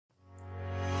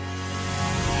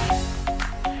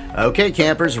Okay,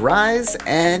 campers, rise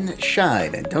and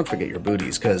shine. And don't forget your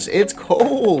booties, because it's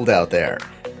cold out there.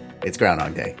 It's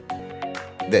Groundhog Day.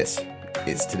 This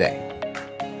is today.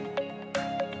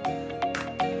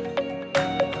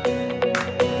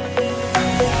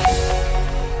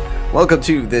 Welcome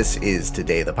to This Is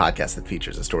Today, the podcast that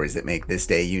features the stories that make this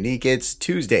day unique. It's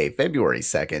Tuesday, February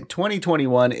 2nd,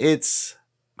 2021. It's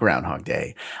Groundhog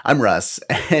Day. I'm Russ,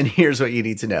 and here's what you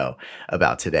need to know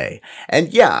about today.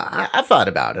 And yeah, I've thought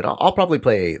about it. I'll probably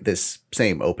play this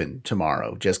same open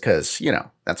tomorrow just because,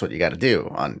 that's what you got to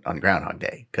do on Groundhog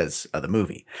Day because of the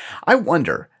movie. I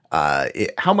wonder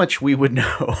how much we would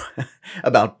know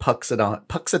about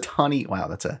Punxsutawney. Wow,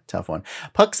 that's a tough one.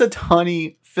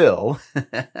 Punxsutawney Phil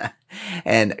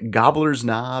and Gobbler's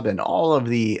Knob and all of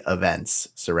the events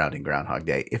surrounding Groundhog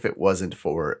Day if it wasn't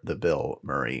for the Bill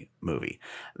Murray movie.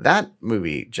 That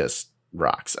movie just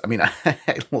rocks. I mean, I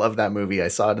love that movie. I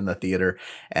saw it in the theater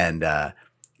and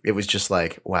it was just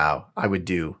like, wow, I would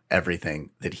do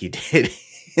everything that he did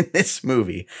in this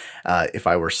movie if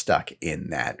I were stuck in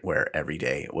that where every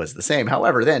day was the same.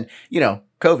 However, then,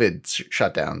 COVID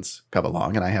shutdowns come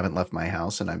along and I haven't left my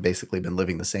house and I've basically been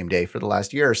living the same day for the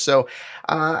last year. So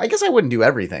I guess I wouldn't do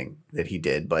everything that he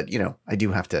did, but, I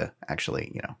do have to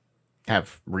actually,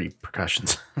 have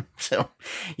repercussions. So,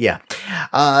 yeah.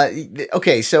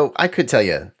 Okay, so I could tell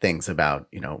you things about,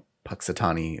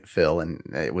 Punxsutawney Phil, and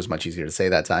it was much easier to say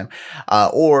that time.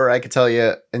 Or I could tell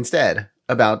you instead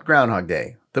about Groundhog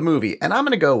Day, the movie. And I'm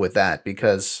going to go with that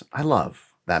because I love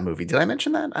that movie. Did I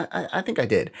mention that? I think I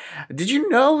did. Did you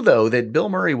know, though, that Bill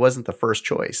Murray wasn't the first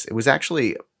choice? It was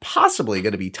actually possibly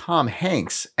going to be Tom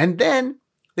Hanks. And then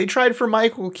they tried for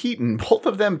Michael Keaton. Both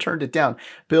of them turned it down.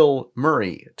 Bill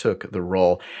Murray took the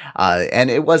role. And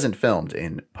it wasn't filmed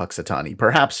in Punxsutawney.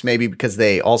 Perhaps maybe because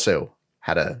they also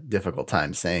had a difficult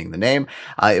time saying the name.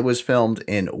 It was filmed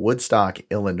in Woodstock,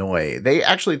 Illinois. They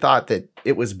actually thought that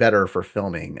it was better for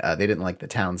filming. They didn't like the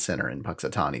town center in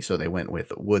Punxsutawney, so they went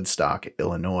with Woodstock,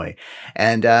 Illinois.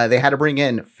 And they had to bring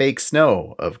in fake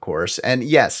snow, of course. And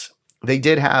yes, they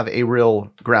did have a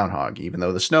real groundhog. Even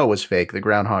though the snow was fake, the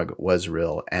groundhog was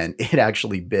real, and it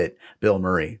actually bit Bill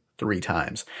Murray 3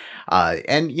 times.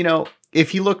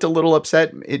 If he looked a little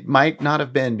upset, it might not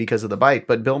have been because of the bite,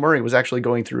 but Bill Murray was actually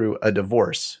going through a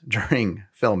divorce during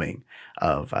filming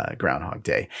of Groundhog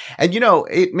Day. And,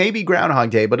 it may be Groundhog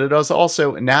Day, but it is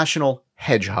also National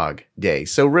Hedgehog Day.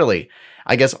 So really,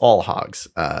 I guess all hogs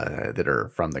that are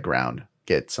from the ground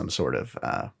get some sort of,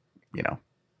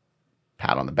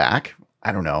 pat on the back.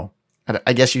 I don't know.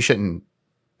 I guess you shouldn't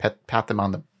pat them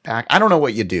on the back. I don't know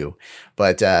what you do,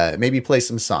 but maybe play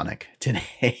some Sonic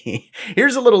today.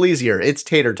 Here's a little easier. It's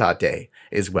Tater Tot Day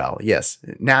as well. Yes,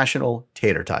 National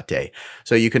Tater Tot Day.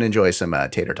 So you can enjoy some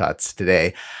tater tots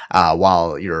today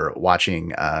while you're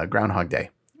watching Groundhog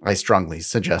Day. I strongly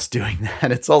suggest doing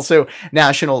that. It's also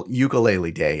National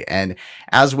Ukulele Day. And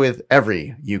as with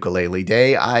every ukulele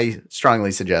day, I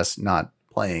strongly suggest not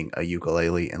playing a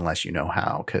ukulele unless you know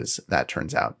how, because that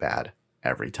turns out bad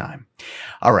every time.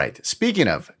 All right. Speaking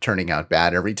of turning out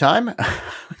bad every time, I'm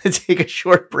going to take a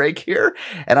short break here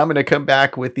and I'm going to come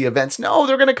back with the events. No,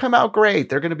 they're going to come out great.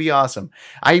 They're going to be awesome.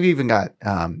 I've even got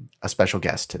a special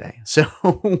guest today. So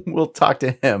we'll talk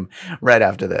to him right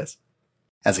after this.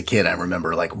 As a kid, I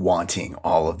remember wanting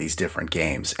all of these different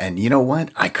games. And you know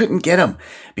what? I couldn't get them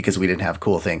because we didn't have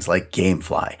cool things like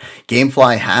GameFly.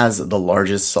 GameFly has the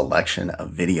largest selection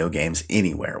of video games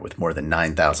anywhere with more than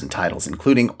 9,000 titles,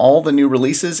 including all the new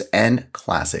releases and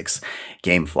classics.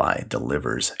 GameFly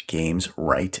delivers games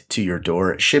right to your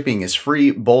door. Shipping is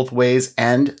free both ways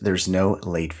and there's no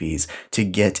late fees. To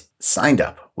get signed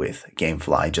up with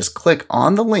GameFly, just click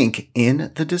on the link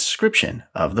in the description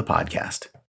of the podcast.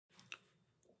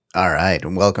 All right,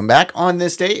 and welcome back. On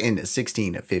this day in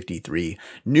 1653,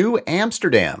 New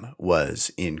Amsterdam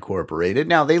was incorporated.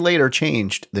 Now, they later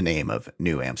changed the name of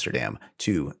New Amsterdam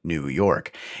to New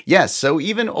York. Yes, so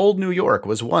even old New York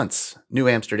was once New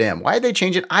Amsterdam. Why did they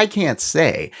change it? I can't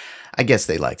say. I guess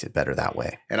they liked it better that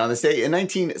way. And on this day in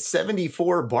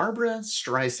 1974, Barbra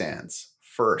Streisand's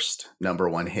first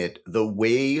 #1 hit, The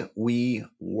Way We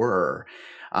Were.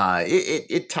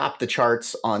 It topped the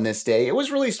charts on this day. It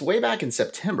was released way back in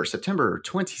September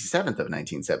 27th of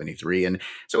 1973. And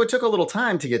so it took a little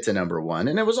time to get to #1.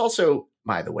 And it was also,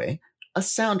 by the way, a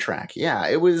soundtrack. Yeah,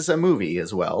 it was a movie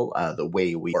as well, The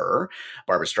Way We Were.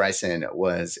 Barbra Streisand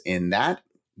was in that.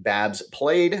 Babs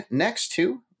played next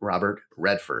to Robert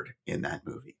Redford in that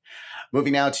movie.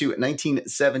 Moving now to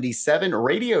 1977,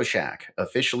 Radio Shack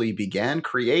officially began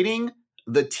creating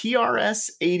the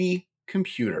TRS-80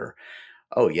 computer.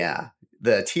 Oh, yeah.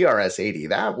 the TRS-80,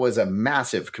 that was a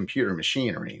massive computer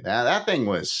machinery. That thing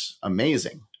was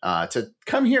amazing. To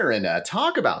come here and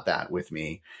talk about that with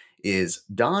me is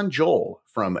Don Joel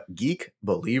from Geek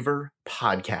Believer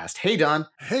Podcast. Hey, Don.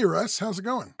 Hey, Russ. How's it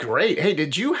going? Great. Hey,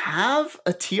 did you have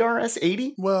a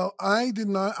TRS-80? Well, I did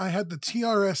not. I had the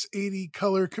TRS-80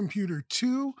 Color Computer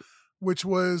 2, which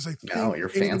was, I think, you're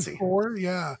fancy. 84.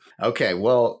 Yeah. Okay.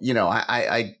 Well,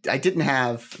 I didn't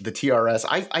have the TRS.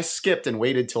 I skipped and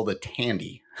waited till the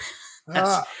Tandy.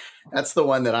 That's the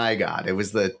one that I got. It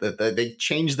was they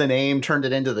changed the name, turned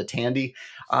it into the Tandy.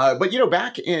 But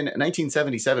back in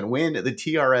 1977, when the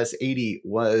TRS-80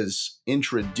 was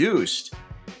introduced,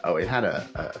 it had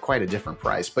quite a different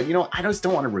price. But I just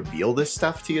don't want to reveal this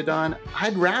stuff to you, Don.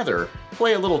 I'd rather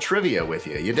play a little trivia with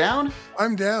you. You down?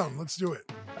 I'm down. Let's do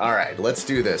it. All right, let's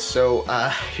do this. So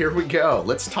here we go.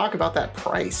 Let's talk about that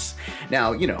price.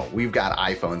 Now, we've got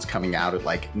iPhones coming out at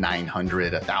like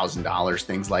 $900, $1,000,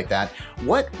 things like that.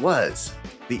 What was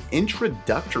the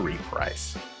introductory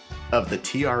price of the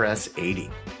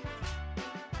TRS-80?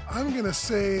 I'm going to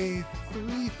say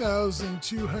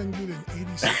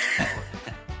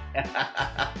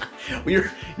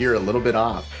 $3,286. You're a little bit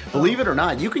off. Believe it or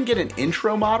not, you can get an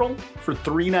intro model for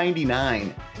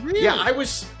 $399. Really? Yeah, I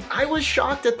was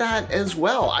shocked at that as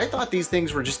well. I thought these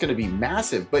things were just going to be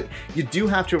massive, but you do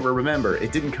have to remember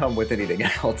it didn't come with anything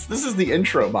else. This is the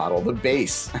intro model, the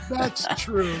base. That's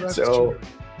true. That's true.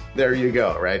 There you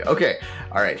go, right? Okay.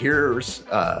 All right, here's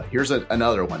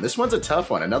another one. This one's a tough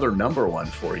one, another number one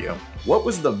for you. What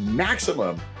was the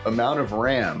maximum amount of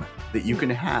RAM that you can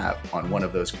have on one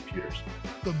of those computers?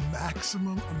 The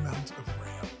maximum amount of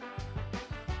RAM.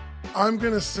 I'm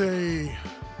going to say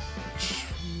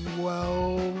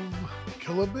 12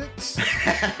 kilobits.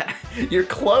 You're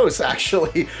close,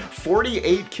 actually.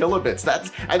 48 kilobits.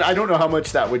 I don't know how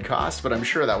much that would cost, but I'm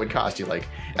sure that would cost you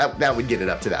that would get it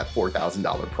up to that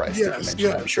 $4,000 price. Yes,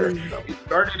 I'm sure. It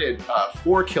started at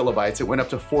 4 kilobytes. It went up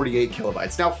to 48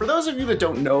 kilobytes. Now, for those of you that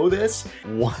don't know this,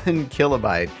 1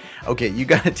 kilobyte. Okay, you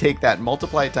got to take that,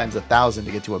 multiply it times 1,000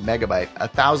 to get to a megabyte,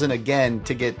 1,000 again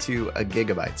to get to a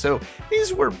gigabyte. So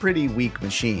these were pretty weak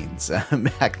machines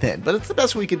back then, but it's the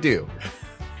best we could do.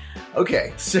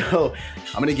 Okay, so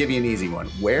I'm going to give you an easy one.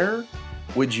 Where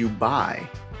would you buy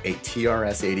a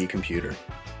TRS-80 computer?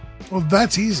 Well,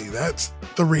 that's easy. That's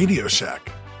the Radio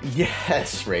Shack.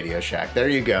 Yes, Radio Shack. There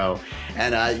you go.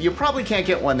 And you probably can't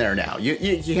get one there now. You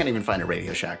can't even find a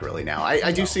Radio Shack really now.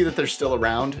 I do see that they're still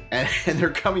around, and they're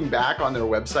coming back on their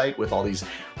website with all these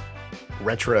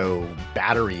retro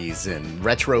batteries and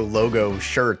retro logo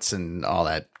shirts and all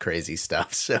that crazy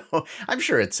stuff. So I'm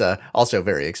sure it's also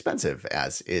very expensive,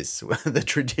 as is the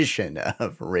tradition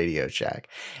of Radio Shack.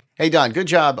 Hey, Don, good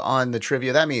job on the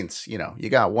trivia. That means, you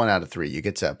got 1 out of 3. You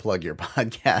get to plug your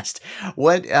podcast.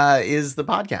 What is the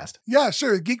podcast? Yeah,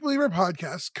 sure. Geek Believer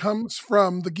Podcast comes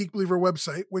from the Geek Believer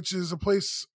website, which is a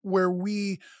place where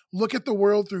we look at the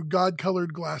world through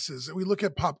God-colored glasses. We look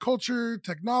at pop culture,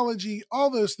 technology,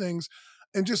 all those things,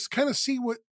 and just kind of see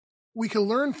what we can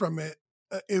learn from it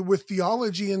with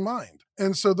theology in mind.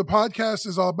 And so the podcast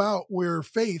is all about where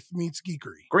faith meets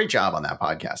geekery. Great job on that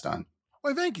podcast, Don.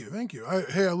 Well, thank you. Thank you.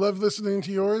 I love listening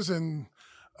to yours, and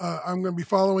I'm going to be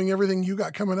following everything you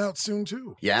got coming out soon,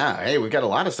 too. Yeah. Hey, we've got a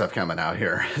lot of stuff coming out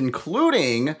here,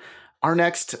 including our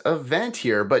next event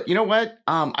here. But you know what?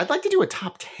 I'd like to do a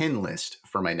top 10 list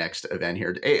for my next event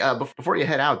here. Hey, before you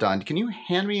head out, Don, can you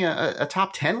hand me a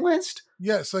top 10 list?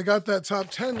 Yes, I got that top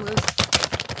 10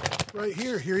 list right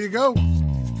here. Here you go.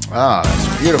 Ah,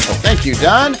 that's beautiful. Thank you,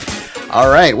 Don. All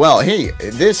right. Well, hey,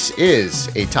 this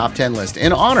is a top 10 list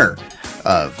in honor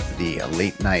of the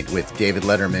Late Night with David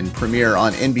Letterman premiere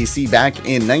on NBC back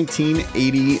in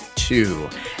 1982.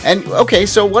 And okay,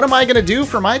 so what am I going to do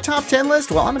for my top 10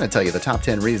 list? Well, I'm going to tell you the top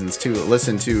 10 reasons to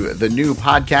listen to the new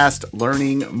podcast,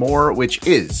 Learning More, which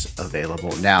is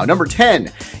available now. Number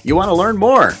 10, you want to learn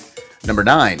more. Number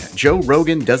 9, Joe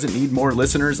Rogan doesn't need more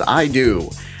listeners. I do.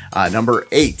 Number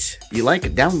 8, you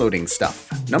like downloading stuff.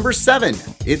 Number 7,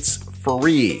 it's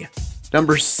free.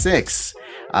 Number 6,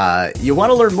 you want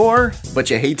to learn more,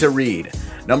 but you hate to read.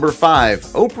 Number 5,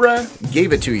 Oprah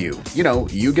gave it to you.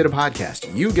 You get a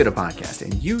podcast, you get a podcast,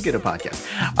 and you get a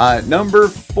podcast. Number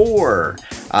 4,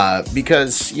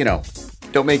 because,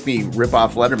 don't make me rip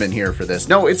off Letterman here for this.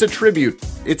 No, it's a tribute.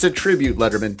 It's a tribute,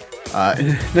 Letterman.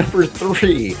 Number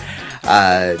 3,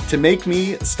 to make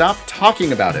me stop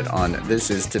talking about it on This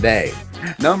Is Today.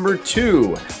 Number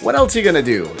 2, what else are you going to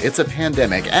do? It's a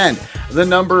pandemic. And the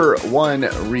number 1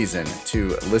 reason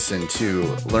to listen to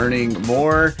Learning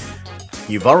More,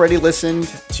 you've already listened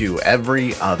to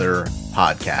every other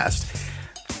podcast.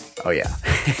 Oh, yeah.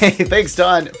 Hey, thanks,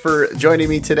 Don, for joining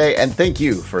me today. And thank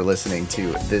you for listening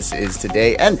to This Is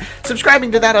Today and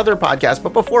subscribing to that other podcast.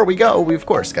 But before we go, we, of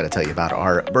course, got to tell you about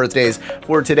our birthdays.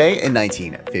 For today in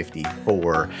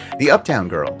 1954, the Uptown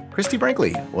Girl, Christy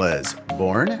Brinkley, was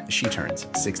born. She turns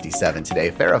 67 today.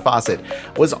 Farrah Fawcett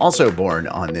was also born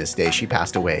on this day. She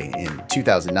passed away in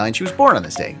 2009. She was born on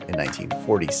this day in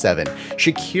 1947.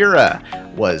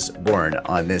 Shakira was born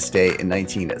on this day in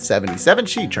 1977.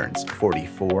 She turns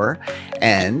 44.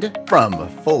 And from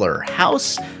Fuller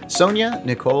House, Sonia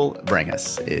Nicole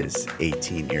Brangus is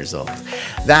 18 years old.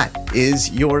 That is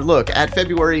your look at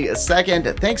February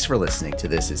 2nd. Thanks for listening to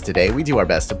This Is Today. We do our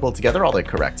best to pull together all the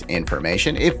correct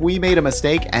information. If we made a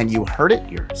mistake and you heard it,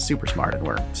 you're super smart and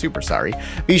we're super sorry.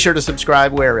 Be sure to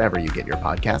subscribe wherever you get your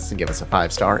podcasts and give us a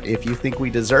 5-star if you think we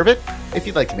deserve it. If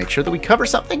you'd like to make sure that we cover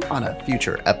something on a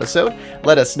future episode,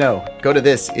 let us know. Go to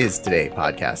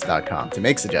thisistodaypodcast.com to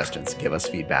make suggestions, give us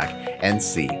feedback, and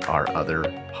see our other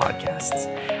podcasts.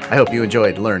 I hope you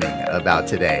enjoyed learning about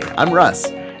today. I'm Russ,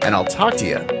 and I'll talk to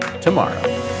you tomorrow.